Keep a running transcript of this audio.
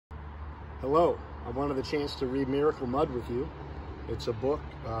Hello, I wanted the chance to read Miracle Mud with you. It's a book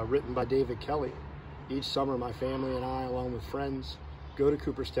written by David Kelly. Each summer my family and I, along with friends, go to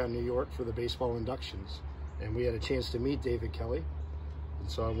Cooperstown, New York for the baseball inductions. And we had a chance to meet David Kelly.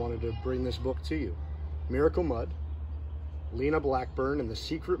 And so I wanted to bring this book to you. Miracle Mud, Lena Blackburn and the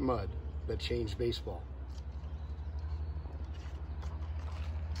Secret Mud That Changed Baseball.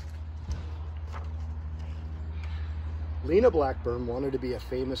 Lena Blackburn wanted to be a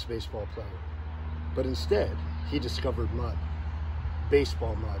famous baseball player, but instead he discovered mud,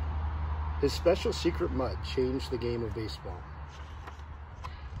 baseball mud. His special secret mud changed the game of baseball.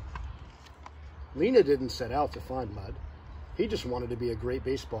 Lena didn't set out to find mud. He just wanted to be a great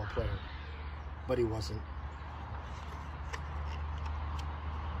baseball player, but he wasn't.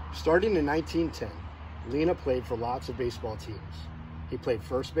 Starting in 1910, Lena played for lots of baseball teams. He played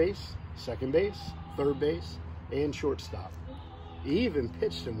first base, second base, third base, and shortstop. He even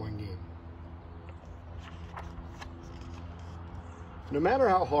pitched in one game. No matter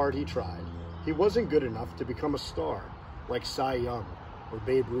how hard he tried, he wasn't good enough to become a star like Cy Young or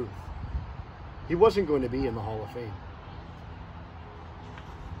Babe Ruth. He wasn't going to be in the Hall of Fame.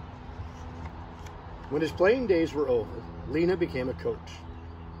 When his playing days were over, Lena became a coach.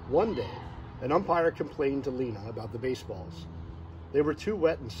 One day, an umpire complained to Lena about the baseballs. They were too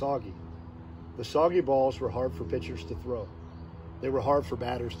wet and soggy. The soggy balls were hard for pitchers to throw. They were hard for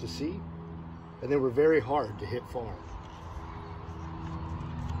batters to see, and they were very hard to hit far.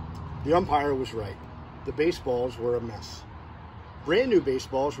 The umpire was right. The baseballs were a mess. Brand new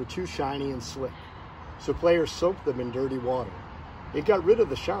baseballs were too shiny and slick, so players soaked them in dirty water. It got rid of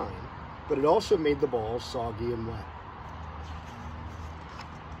the shine, but it also made the balls soggy and wet.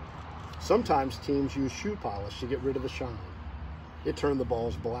 Sometimes teams used shoe polish to get rid of the shine. It turned the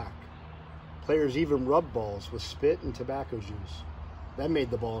balls black. Players even rubbed balls with spit and tobacco juice. That made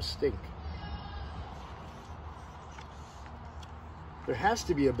the balls stink. There has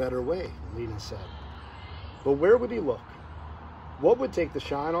to be a better way, Lena said. But where would he look? What would take the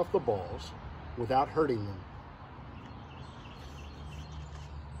shine off the balls without hurting them?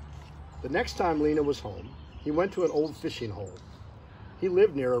 The next time Lena was home, he went to an old fishing hole. He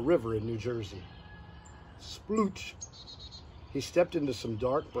lived near a river in New Jersey. Splooch! He stepped into some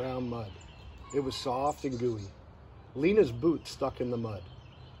dark brown mud. It was soft and gooey. Lena's boot stuck in the mud.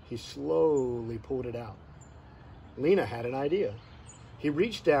 He slowly pulled it out. Lena had an idea. He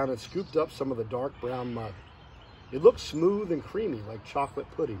reached down and scooped up some of the dark brown mud. It looked smooth and creamy like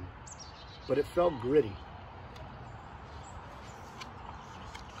chocolate pudding, but it felt gritty.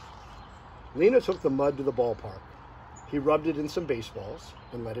 Lena took the mud to the ballpark. He rubbed it in some baseballs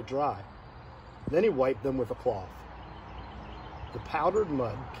and let it dry. Then he wiped them with a cloth. The powdered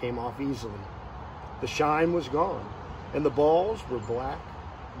mud came off easily. The shine was gone, and the balls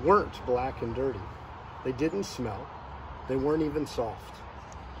weren't black and dirty. They didn't smell. They weren't even soft.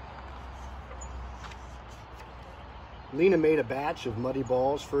 Lena made a batch of muddy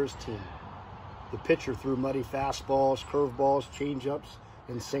balls for his team. The pitcher threw muddy fastballs, curveballs, changeups,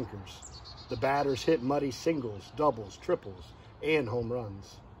 and sinkers. The batters hit muddy singles, doubles, triples, and home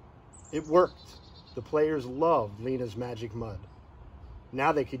runs. It worked. The players loved Lena's magic mud.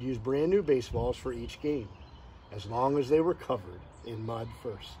 Now they could use brand new baseballs for each game, as long as they were covered in mud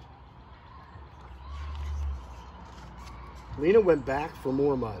first. Lena went back for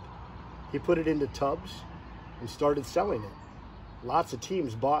more mud. He put it into tubs and started selling it. Lots of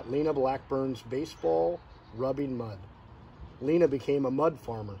teams bought Lena Blackburn's baseball rubbing mud. Lena became a mud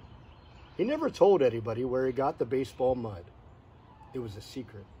farmer. He never told anybody where he got the baseball mud. It was a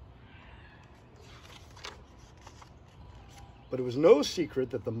secret. But it was no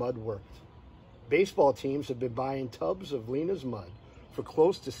secret that the mud worked. Baseball teams have been buying tubs of Lena's mud for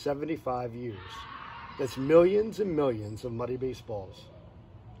close to 75 years. That's millions and millions of muddy baseballs.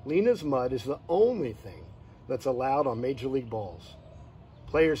 Lena's mud is the only thing that's allowed on Major League balls.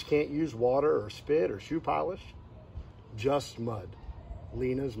 Players can't use water or spit or shoe polish. Just mud.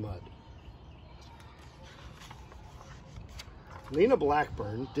 Lena's mud. Lena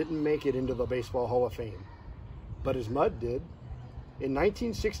Blackburn didn't make it into the Baseball Hall of Fame, but his mud did. In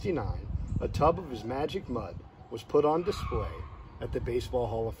 1969, a tub of his magic mud was put on display at the Baseball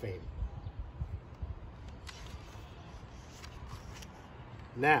Hall of Fame.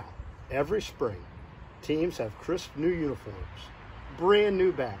 Now, every spring, teams have crisp new uniforms, brand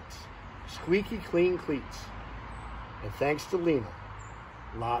new bats, squeaky clean cleats, and thanks to Lena,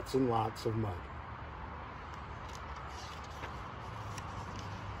 lots and lots of mud.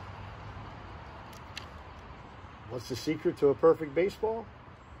 What's the secret to a perfect baseball?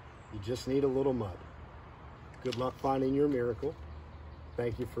 You just need a little mud. Good luck finding your miracle.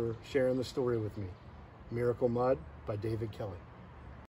 Thank you for sharing the story with me. Miracle Mud by David Kelly.